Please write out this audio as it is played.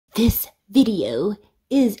This video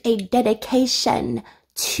is a dedication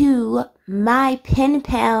to my pen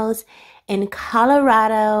pals in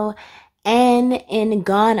Colorado and in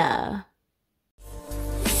Ghana.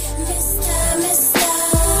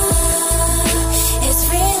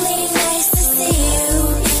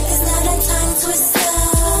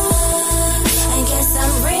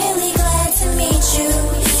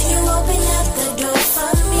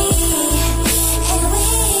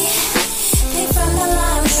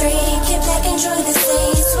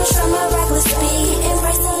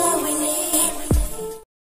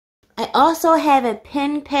 I also have a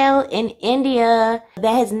pen pal in India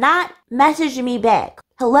that has not messaged me back.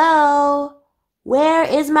 Hello? Where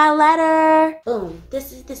is my letter? Boom.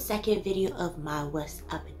 This is the second video of my What's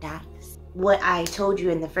Up Docs. What I told you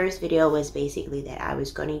in the first video was basically that I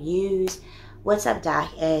was going to use What's Up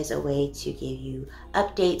Doc as a way to give you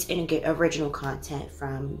updates and get original content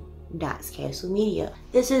from Doc's Castle Media.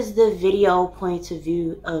 This is the video point of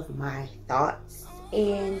view of my thoughts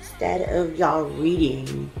instead of y'all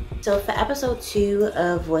reading. So for episode 2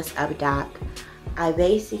 of What's Up Doc, I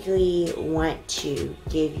basically want to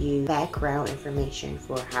give you background information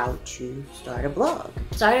for how to start a blog.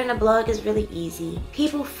 Starting a blog is really easy.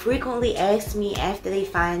 People frequently ask me after they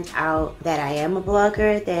find out that I am a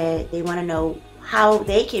blogger that they want to know how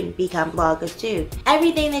they can become bloggers too.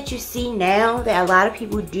 Everything that you see now that a lot of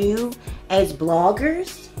people do as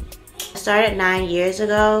bloggers, I started 9 years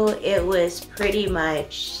ago. It was pretty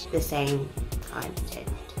much the same content.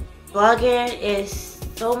 Blogging is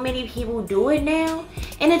so many people do it now,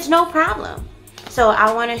 and it's no problem. So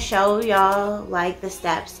I want to show y'all like the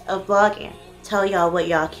steps of blogging. Tell y'all what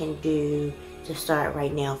y'all can do to start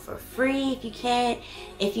right now for free if you can't.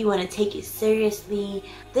 If you want to take it seriously,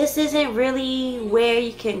 this isn't really where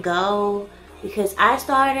you can go, because I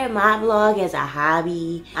started my blog as a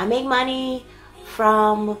hobby. I make money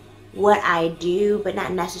from what I do, but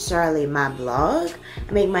not necessarily my blog.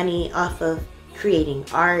 I make money off of creating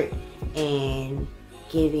art and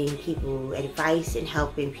giving people advice and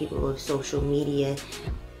helping people with social media.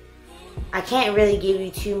 I can't really give you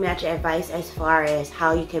too much advice as far as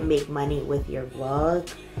how you can make money with your blog.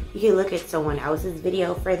 You can look at someone else's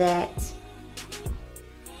video for that.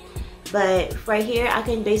 But right here, I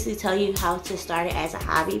can basically tell you how to start it as a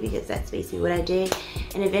hobby, because that's basically what I did.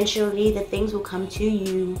 And eventually the things will come to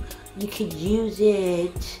you. You could use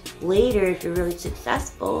it later if you're really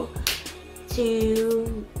successful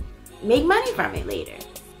to make money from it later.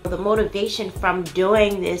 The motivation from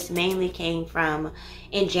doing this mainly came from,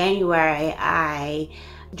 in January, I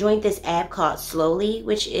joined this app called Slowly,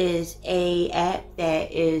 which is a app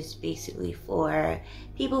that is basically for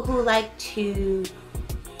people who like to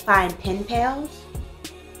find pen pals.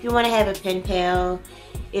 If you want to have a pen pal,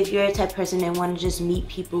 if you're a type of person that want to just meet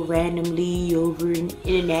people randomly over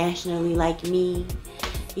internationally like me,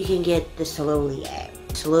 you can get the Slowly app.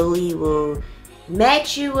 Slowly will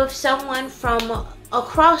match you with someone from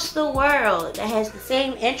across the world that has the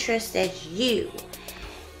same interests as you,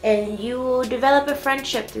 and you will develop a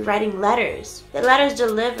friendship through writing letters. The letters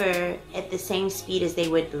deliver at the same speed as they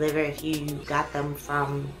would deliver if you got them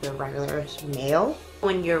from the regular mail.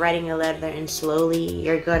 When you're writing a letter in Slowly,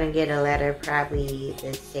 you're gonna get a letter probably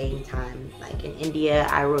the same time. Like in India,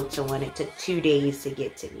 I wrote to one, it took 2 days to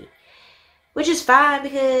get to me, which is fine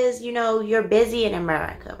because, you know, you're busy in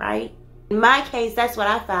America, right? In my case, that's what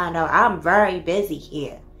I found out. I'm very busy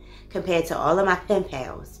here compared to all of my pen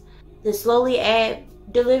pals. The Slowly app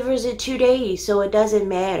delivers in 2 days, so it doesn't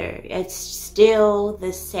matter. It's still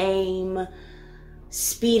the same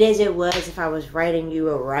speed as it was if I was writing you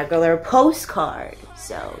a regular postcard.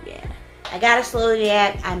 So yeah, I got a Slowly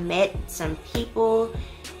app. I met some people.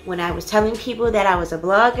 When I was telling people that I was a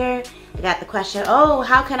blogger, I got the question, oh,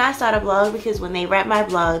 how can I start a blog? Because when they read my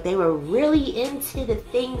blog, they were really into the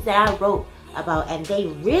things that I wrote about, and they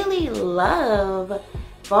really love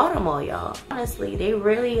Baltimore, y'all. Honestly, they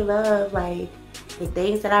really love like the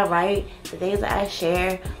things that I write, the things that I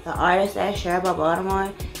share, the artists that I share about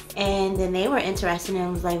Baltimore. And then they were interested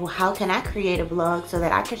and was like, well, how can I create a blog so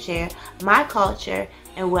that I can share my culture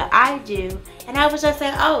and what I do? And I was just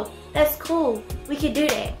like, oh, that's cool. We could do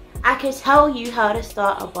that. I could tell you how to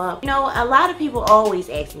start a blog. You know, a lot of people always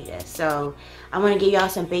ask me this, so I want to give y'all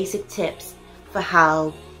some basic tips for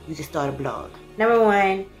how you can start a blog. Number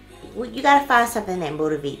one, you gotta find something that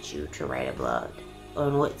motivates you to write a blog, or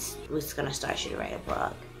what's gonna start you to write a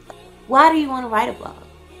blog. Why do you want to write a blog?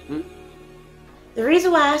 The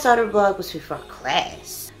reason why I started a blog was for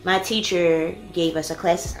class. My teacher gave us a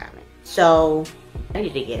class assignment, so I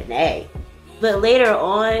needed to get an A. But later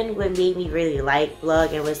on, what made me really like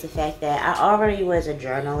blogging was the fact that I already was a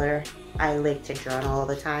journaler. I like to journal all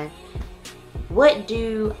the time. What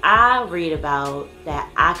do I read about that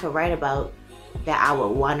I could write about that I would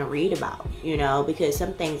want to read about, you know, because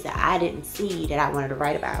some things that I didn't see that I wanted to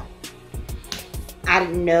write about. I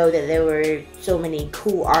didn't know that there were so many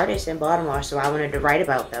cool artists in Baltimore, so I wanted to write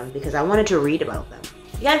about them because I wanted to read about them.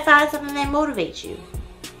 You gotta find something that motivates you.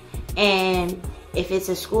 And if it's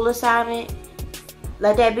a school assignment,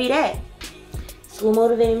 let that be that. School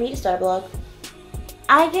motivated me to start a blog.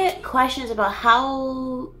 I get questions about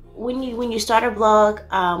how, when you start a blog,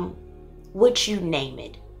 what you name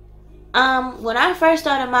it. When I first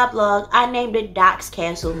started my blog, I named it Doc's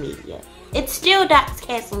Castle Media. It's still Doc's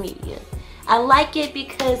Castle Media. I like it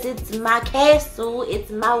because it's my castle,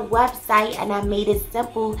 it's my website, and I made it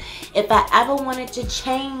simple. If I ever wanted to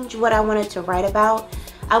change what I wanted to write about,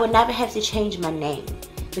 I would never have to change my name,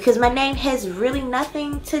 because my name has really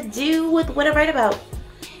nothing to do with what I write about.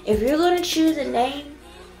 If you're going to choose a name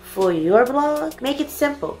for your blog, make it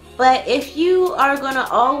simple. But if you are going to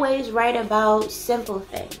always write about simple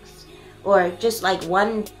things, or just like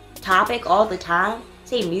one topic all the time,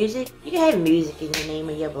 say music, you can have music in the name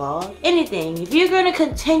of your blog. Anything. If you're going to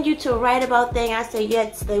continue to write about things, I say yeah,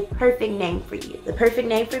 it's the perfect name for you. The perfect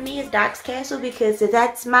name for me is Doc's Castle because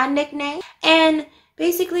that's my nickname. And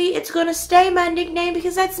basically, it's going to stay my nickname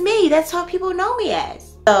because that's me. That's how people know me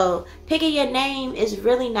as. So picking your name is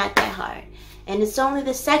really not that hard. And it's only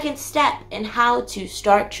the second step in how to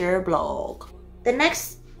start your blog. The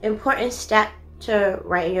next important step to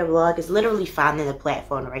write your blog is literally finding the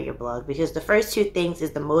platform to write your blog, because the first two things is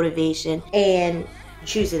the motivation and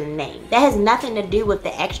choosing a name. That has nothing to do with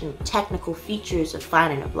the actual technical features of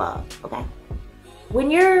finding a blog, okay? When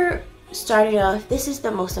you're starting off, this is the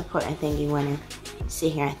most important thing you want to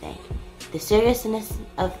sit here and think. The seriousness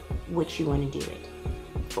of what you want to do it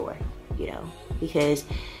for, you know, because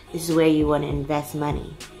this is where you want to invest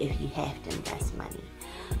money if you have to invest money.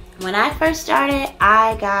 When I first started,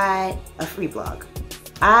 I got a free blog.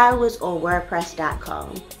 I was on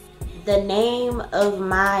WordPress.com. The name of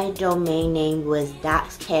my domain name was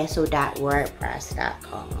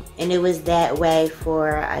docscastle.wordpress.com. And it was that way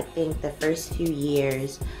for, I think, the first few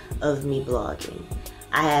years of me blogging.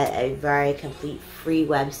 I had a very complete free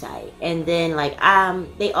website. And then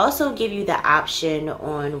they also give you the option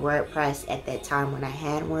on WordPress at that time when I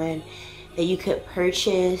had one, that you could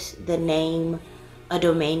purchase the name, a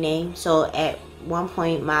domain name. So at one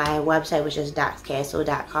point my website was just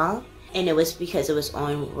docscastle.com, and it was because it was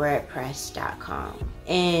on wordpress.com,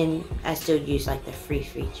 and I still use like the free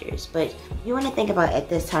features. But you want to think about at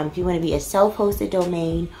this time if you want to be a self-hosted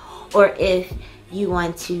domain or if you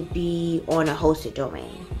want to be on a hosted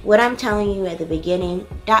domain. What I'm telling you at the beginning,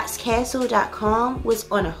 docscastle.com was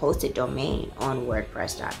on a hosted domain on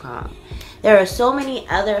wordpress.com. There are so many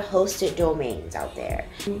other hosted domains out there.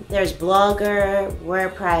 There's Blogger,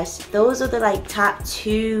 WordPress. Those are the top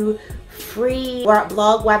two free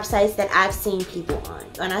blog websites that I've seen people on.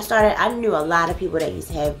 When I started, I knew a lot of people that used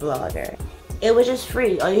to have Blogger. It was just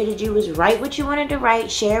free. All you had to do was write what you wanted to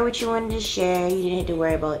write, share what you wanted to share. You didn't have to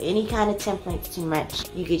worry about any kind of templates too much.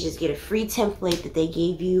 You could just get a free template that they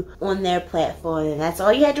gave you on their platform, and that's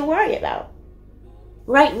all you had to worry about.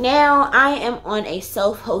 Right now, I am on a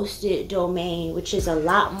self-hosted domain, which is a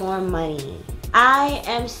lot more money. I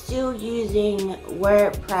am still using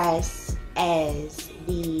WordPress as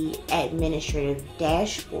the administrative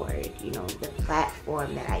dashboard, you know, the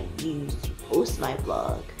platform that I use to post my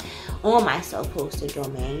blog on my self-hosted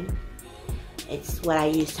domain. It's what I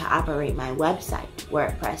use to operate my website,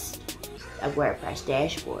 WordPress, a WordPress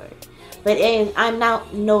dashboard. But I'm now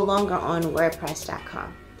no longer on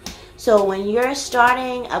WordPress.com. So when you're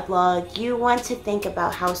starting a blog, you want to think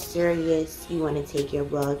about how serious you want to take your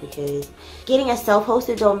blog, because getting a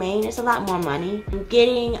self-hosted domain is a lot more money.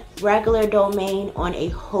 Getting regular domain on a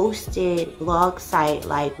hosted blog site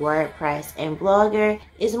like WordPress and Blogger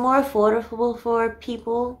is more affordable for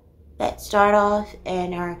people that start off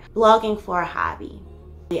and are blogging for a hobby.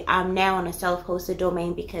 I'm now on a self-hosted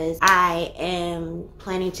domain because I am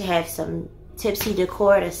planning to have some tipsy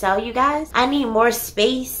decor to sell you guys. I need more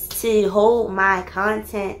space to hold my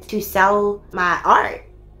content, to sell my art.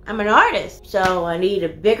 I'm an artist, so I need a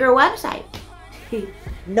bigger website.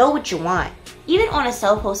 Know what you want. Even on a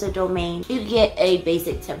self-hosted domain, you get a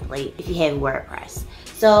basic template if you have WordPress.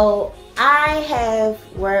 So I have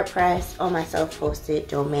WordPress on my self-hosted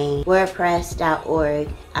domain, wordpress.org.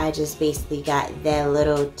 I just basically got that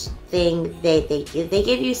little thing that they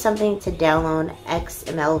give you something to download,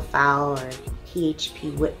 XML file or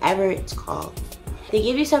PHP, whatever it's called. They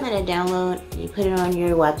give you something to download, you put it on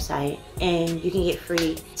your website, and you can get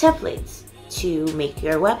free templates to make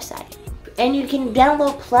your website. And you can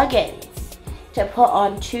download plugins to put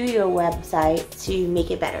onto your website to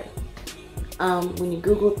make it better. When you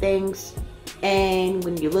Google things and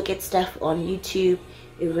when you look at stuff on YouTube,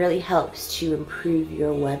 it really helps to improve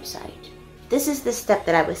your website. This is the step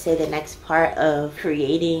that I would say the next part of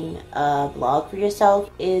creating a blog for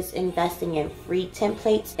yourself is investing in free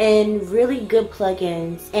templates and really good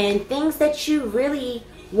plugins and things that you really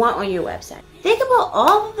want on your website. Think about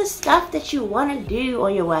all of the stuff that you want to do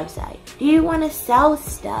on your website. Do you want to sell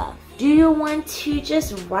stuff? Do you want to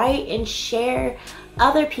just write and share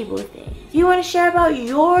other people's things? Do you want to share about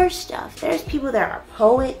your stuff? There's people that are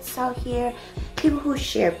poets out here, people who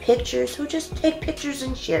share pictures, who just take pictures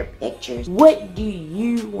and share pictures. What do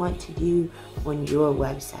you want to do on your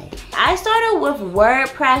website? I started with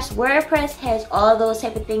WordPress. WordPress has all those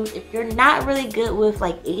type of things. If you're not really good with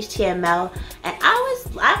like HTML, and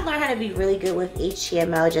I've learned how to be really good with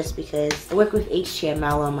HTML just because I work with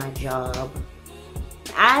HTML on my job.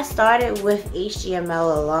 I started with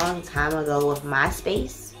HTML a long time ago with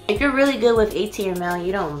MySpace. If you're really good with HTML,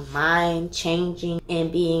 you don't mind changing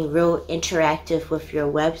and being real interactive with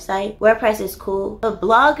your website, WordPress is cool. But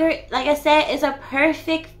Blogger, like I said, is a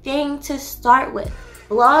perfect thing to start with.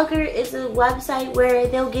 Blogger is a website where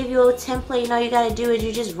they'll give you a template and all you gotta do is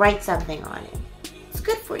you just write something on it. It's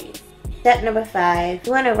good for you. Step number 5,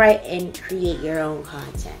 you want to write and create your own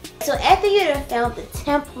content. So after you done found the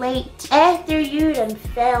template, after you done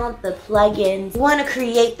found the plugins, you want to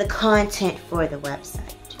create the content for the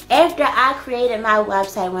website. After I created my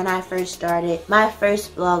website when I first started, my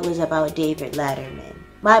first blog was about David Letterman.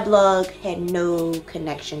 My blog had no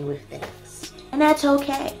connection with the next. And that's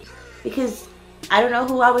okay, because I don't know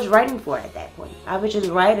who I was writing for at that point. I was just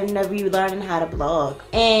writing and relearning how to blog.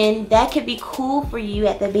 And that could be cool for you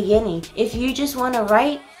at the beginning. If you just want to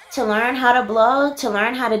write to learn how to blog, to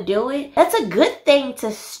learn how to do it, that's a good thing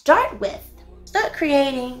to start with. Start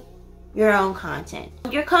creating your own content.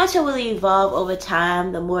 Your content will evolve over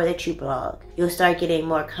time the more that you blog. You'll start getting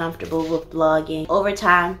more comfortable with blogging. Over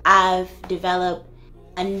time, I've developed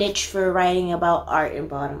a niche for writing about art in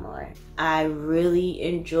Baltimore. I really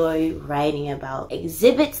enjoy writing about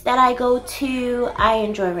exhibits that I go to. I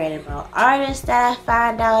enjoy writing about artists that I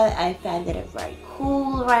find that it's very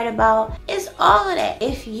cool to write about. It's all of that.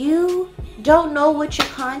 If you don't know what your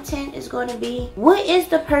content is going to be, what is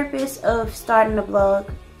the purpose of starting a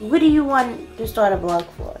blog? What do you want to start a blog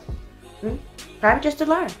for? Probably just to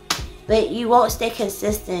learn. But you won't stay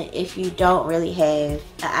consistent if you don't really have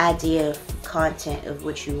an idea of content of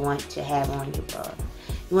what you want to have on your blog.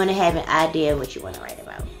 You want to have an idea of what you want to write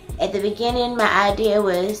about. At the beginning, my idea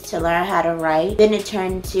was to learn how to write. Then it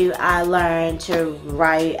turned to I learned to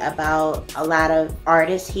write about a lot of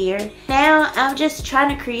artists here. Now I'm just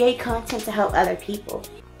trying to create content to help other people.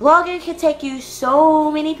 Blogging can take you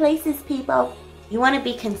so many places, people. You want to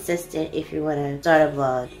be consistent if you want to start a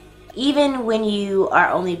blog. Even when you are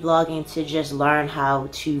only blogging to just learn how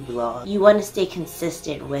to blog, you want to stay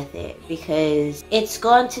consistent with it because it's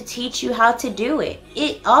going to teach you how to do it.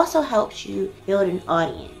 It also helps you build an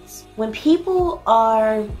audience. When people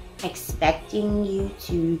are expecting you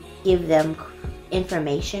to give them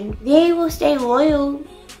information, they will stay loyal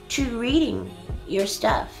to reading your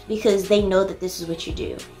stuff because they know that this is what you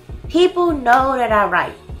do. People know that I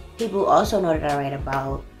write. People also know that I write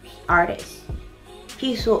about artists.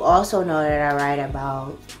 People also know that I write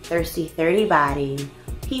about Thirsty 30 Body.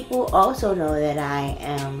 People also know that I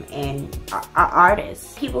am an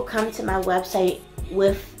artist. People come to my website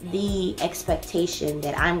with the expectation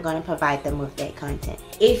that I'm going to provide them with that content.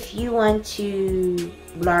 If you want to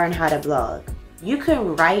learn how to blog, you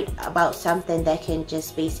can write about something that can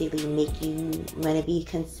just basically make you want to be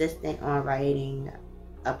consistent on writing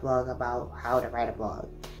a blog about how to write a blog.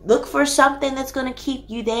 Look for something that's going to keep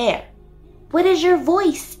you there. What is your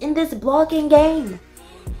voice in this blogging game?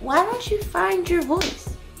 Why don't you find your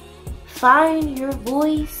voice? Find your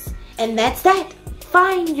voice, and that's that.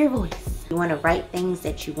 Find your voice. You want to write things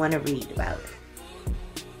that you want to read about.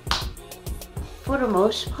 For the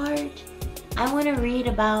most part, I want to read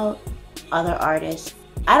about other artists.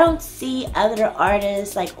 I don't see other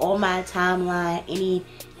artists like on my timeline,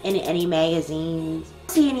 any magazines. I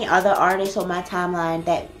don't see any other artists on my timeline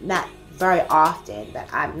that not very often, but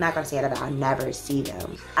I'm not gonna say that I never see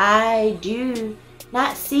them. I do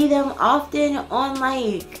not see them often on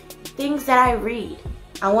like things that I read.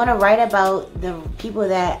 I want to write about the people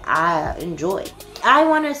that I enjoy. I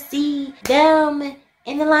want to see them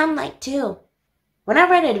in the limelight too. When I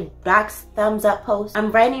write a box thumbs up post,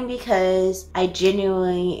 I'm writing because I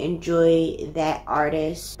genuinely enjoy that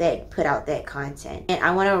artist that put out that content, and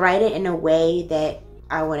I want to write it in a way that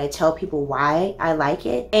I want to tell people why I like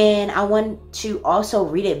it, and I want to also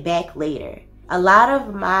read it back later. A lot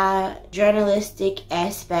of my journalistic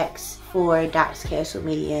aspects for Doc's Castle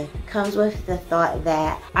Media comes with the thought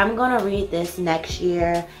that I'm gonna read this next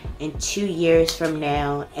year and 2 years from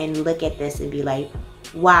now and look at this and be like,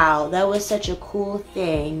 wow, that was such a cool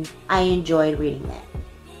thing. I enjoyed reading that.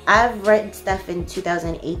 I've read stuff in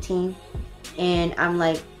 2018 and I'm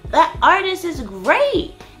like, that artist is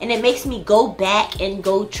great. And it makes me go back and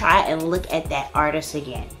go try and look at that artist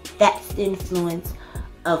again. That's the influence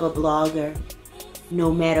of a blogger. No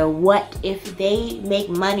matter what, if they make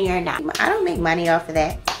money or not. I don't make money off of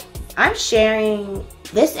that. I'm sharing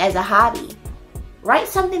this as a hobby. Write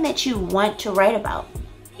something that you want to write about.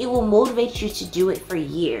 It will motivate you to do it for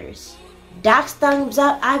years. Doc's Thumbs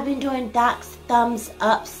Up, I've been doing Doc's Thumbs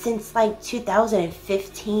Up since like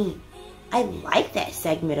 2015. I like that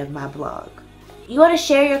segment of my blog. You want to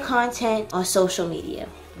share your content on social media.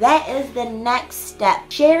 That is the next step.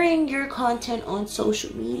 Sharing your content on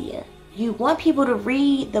social media. You want people to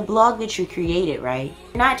read the blog that you created, right?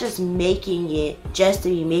 You're not just making it just to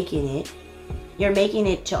be making it. You're making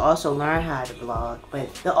it to also learn how to blog, but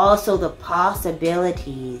also the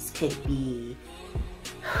possibilities could be...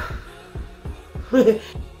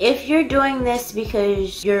 If you're doing this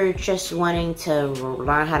because you're just wanting to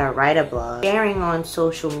learn how to write a blog, sharing on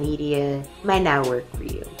social media might not work for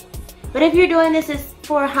you. But if you're doing this as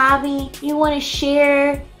for a hobby, you want to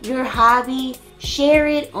share your hobby, share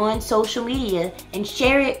it on social media and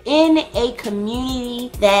share it in a community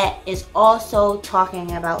that is also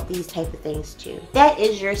talking about these type of things too. That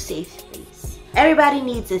is your safe space. Everybody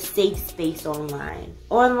needs a safe space online.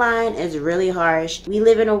 Online is really harsh. We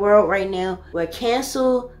live in a world right now where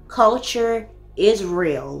cancel culture is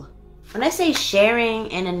real. When I say sharing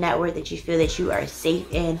in a network that you feel that you are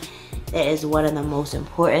safe in, that is one of the most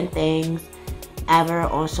important things ever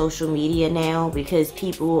on social media now, because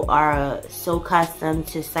people are so accustomed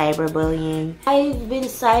to cyberbullying. I've been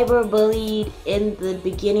cyberbullied in the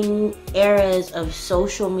beginning eras of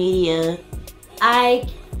social media. I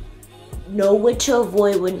know what to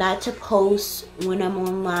avoid, what not to post when I'm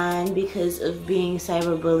online because of being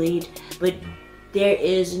cyberbullied, but there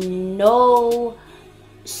is no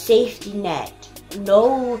safety net,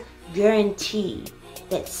 no guarantee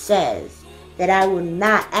that says that I will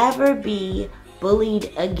not ever be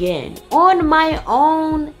bullied again on my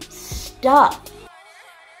own stuff.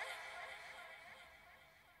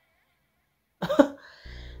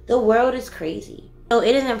 The world is crazy. So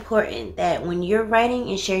it is important that when you're writing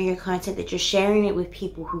and sharing your content, that you're sharing it with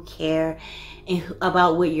people who care and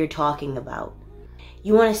about what you're talking about.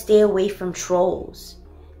 You want to stay away from trolls.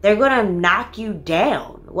 They're gonna knock you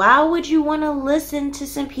down. Why would you want to listen to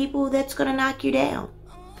some people that's gonna knock you down?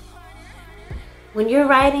 When you're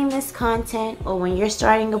writing this content or when you're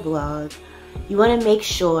starting a blog, you want to make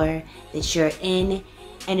sure that you're in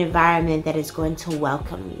an environment that is going to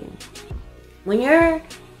welcome you. When you're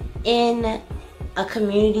in a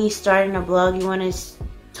community starting a blog, you want to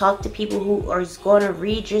talk to people who are going to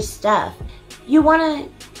read your stuff. You want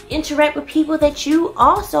to interact with people that you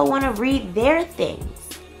also want to read their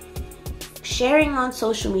things. Sharing on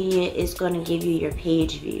social media is going to give you your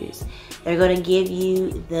page views. They're going to give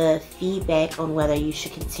you the feedback on whether you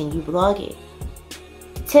should continue blogging.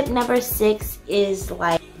 Tip number 6 is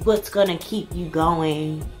like what's going to keep you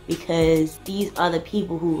going, because these are the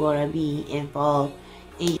people who are going to be involved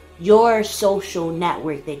in your social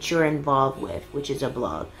network that you're involved with, which is a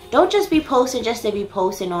blog. Don't just be posting just to be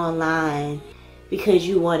posting online because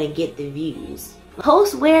you want to get the views.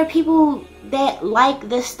 Post where people that like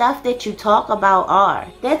the stuff that you talk about are.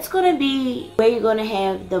 That's going to be where you're going to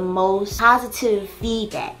have the most positive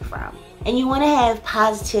feedback from. And you want to have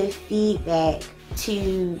positive feedback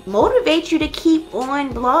to motivate you to keep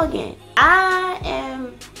on blogging. I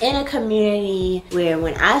am in a community where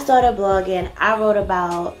when I started blogging, I wrote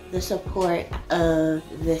about the support of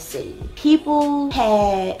the city. People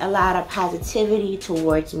had a lot of positivity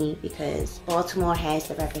towards me because Baltimore has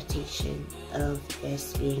the reputation of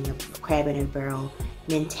this being a crab in a barrel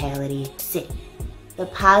mentality city. The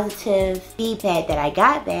positive feedback that I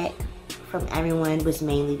got back from everyone was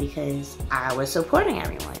mainly because I was supporting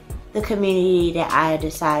everyone. The community that I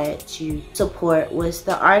decided to support was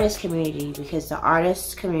the artist community, because the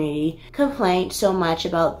artist community complained so much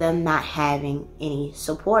about them not having any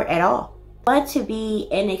support at all. I want to be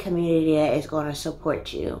in a community that is going to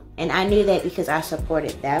support you. And I knew that because I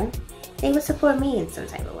supported them, they would support me in some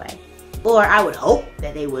type of way. Or I would hope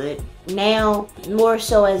that they would. Now, more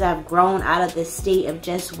so as I've grown out of the state of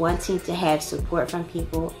just wanting to have support from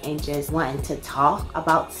people and just wanting to talk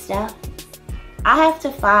about stuff, I have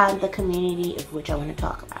to find the community of which I want to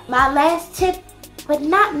talk about. My last tip, but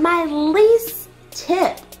not my least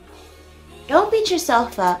tip, Don't beat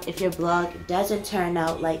yourself up if your blog doesn't turn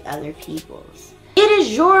out like other people's. It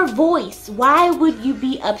is your voice. Why would you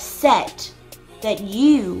be upset that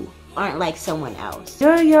you aren't like someone else?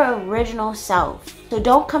 You're your original self. So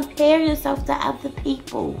don't compare yourself to other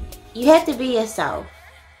people. You have to be yourself.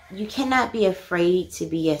 You cannot be afraid to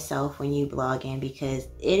be yourself when you blogging, because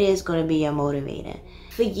it is going to be your motivator.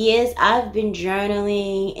 For years, I've been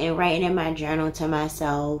journaling and writing in my journal to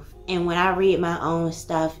myself. And when I read my own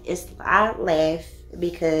stuff, I laugh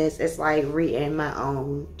because it's like reading my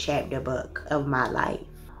own chapter book of my life.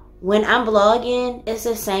 When I'm blogging, it's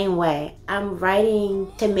the same way. I'm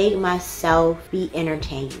writing to make myself be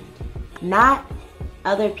entertained, not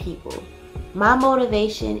other people. My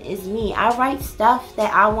motivation is me. I write stuff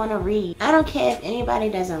that I want to read. I don't care if anybody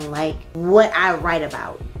doesn't like what I write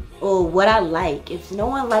about or what I like. If no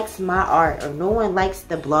one likes my art or no one likes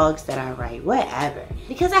the blogs that I write, whatever.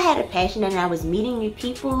 Because I had a passion and I was meeting new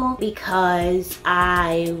people, because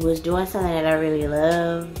I was doing something that I really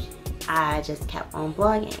loved, I just kept on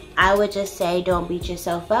blogging. I would just say, don't beat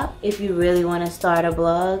yourself up. If you really want to start a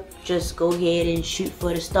blog, just go ahead and shoot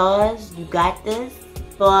for the stars. You got this.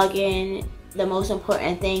 Blogging, the most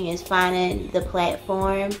important thing is finding the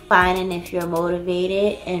platform, finding if you're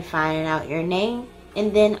motivated, and finding out your name.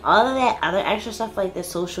 And then all of that other extra stuff like the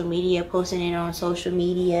social media, posting it on social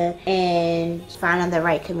media, and finding the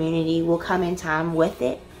right community will come in time with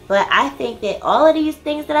it. But I think that all of these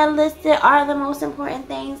things that I listed are the most important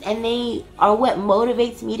things, and they are what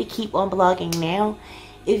motivates me to keep on blogging now.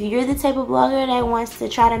 If you're the type of blogger that wants to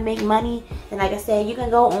try to make money, then like I said, you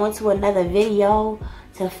can go on to another video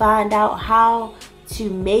to find out how to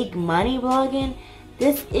make money blogging.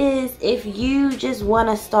 This is if you just want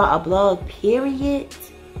to start a blog, period,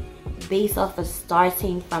 based off of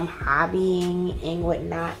starting from hobbying and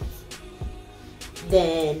whatnot,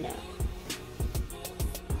 then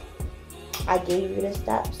I gave you the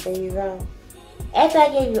steps. There you go. After I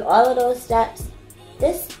gave you all of those steps,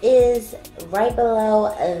 this is right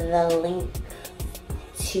below the link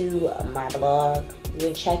to my blog. You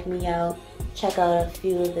can check me out. Check out a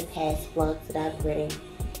few of the past blogs that I've written.